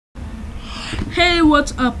Hey,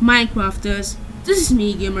 what's up, Minecrafters? This is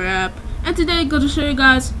me, GamerAPP, and today I'm going to show you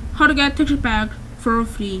guys how to get texture pack for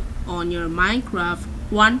free on your Minecraft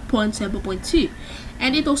 1.7.2,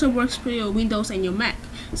 and it also works for your Windows and your Mac.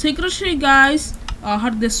 So I'm going to show you guys how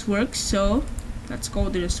this works. So let's go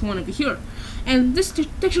to this one over here. And this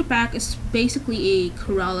texture pack is basically a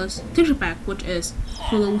Corel's texture pack, which is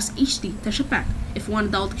Flow's HD texture pack. If you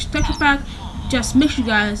want to download this texture pack, just make sure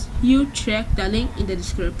guys you check the link in the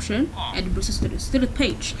description and it brings us to the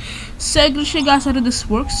page. So I'm gonna show you guys how this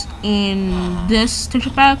works in this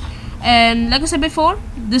texture pack. And like I said before,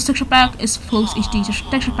 this texture pack is Flow's HD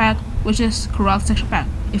texture pack, which is Corel's texture pack.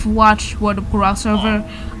 If you watch World of Corel server,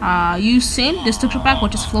 you've seen this texture pack,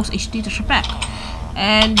 which is Flow's HD texture pack.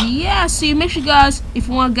 And yeah, so you make sure guys, if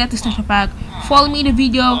you want to get this texture pack, follow me in the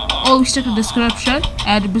video, always check the description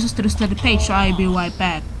and it brings us to the study page. So I'll be right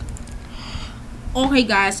back. Okay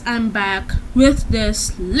guys, I'm back with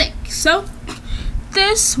this link. So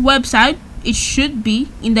this website, it should be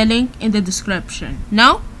in the link in the description.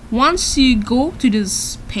 Now once you go to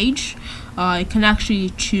this page, you can actually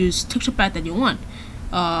choose texture pack that you want,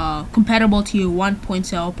 compatible to your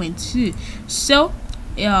 1.0.2. so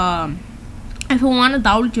if you want to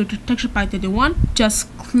download your texture pack that you want, just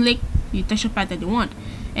click your texture pack that you want,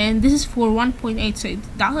 and this is for 1.8, so it's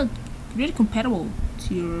download really compatible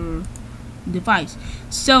to your device.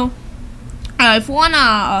 So if you want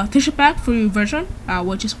a texture pack for your version,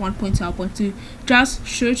 which is 1.0.2, just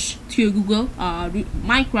search to your Google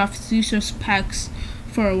Minecraft resource packs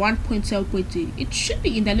for 1.0.2. it should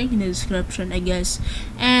be in the link in the description, I guess,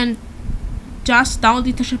 and just download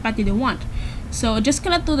the texture pack that you want. So just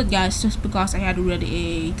cannot do that guys, just because I had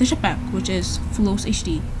already a texture pack, which is Flow's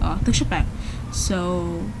HD texture pack.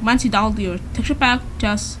 So once you download your texture pack,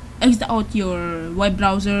 just exit out your web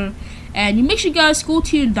browser and you make sure you guys go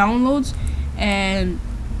to your downloads and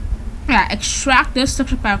extract this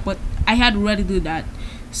texture pack, but I had already do that.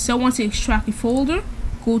 So once you extract the folder,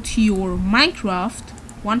 go to your Minecraft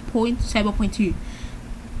 1.7.2.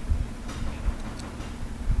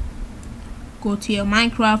 Go to your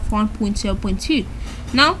Minecraft 1.0.2.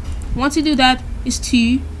 Now once you do that, is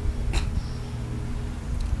to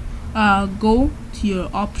go to your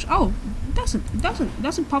option. Oh,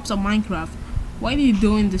 doesn't pop up Minecraft. Why are you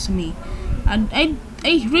doing this to me? And I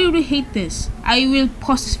really hate this. I will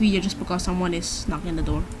pause this video just because someone is knocking the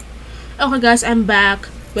door. Okay guys, I'm back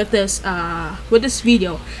with this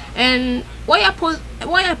video. And why I post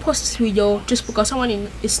this video, just because someone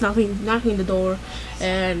is knocking the door,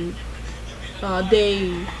 and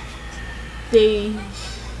they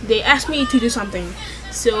asked me to do something.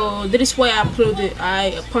 So that is why I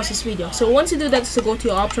post this video. So once you do that, so go to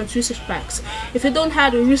your options, resource packs. If you don't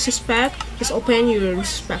have a resource pack, just open your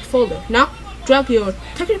resource pack folder. Now drag your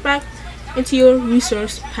texture pack into your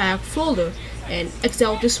resource pack folder and exit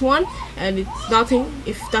out this one, and if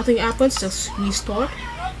nothing happens, just restart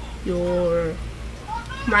your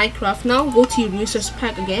Minecraft. Now go to your resource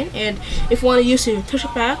pack again, and if you want to use your texture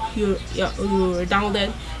pack you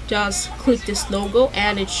downloaded, just click this logo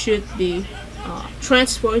and it should be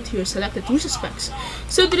transferred to your selected resource packs.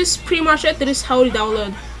 So that is pretty much it. That is how you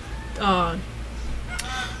download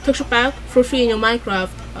texture pack for free in your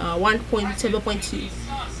Minecraft 1.7.2.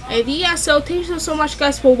 and yeah, so thank you so much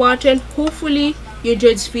guys for watching. Hopefully you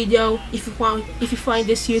enjoyed this video. If you find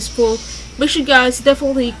this useful, make sure guys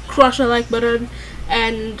definitely crush the like button.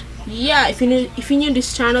 And yeah, if you're new to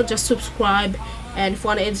this channel, just subscribe, and if you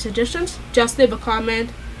want any suggestions, just leave a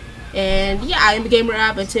comment. And yeah, I am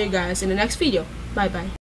GamerAPP, and see you guys in the next video. Bye bye.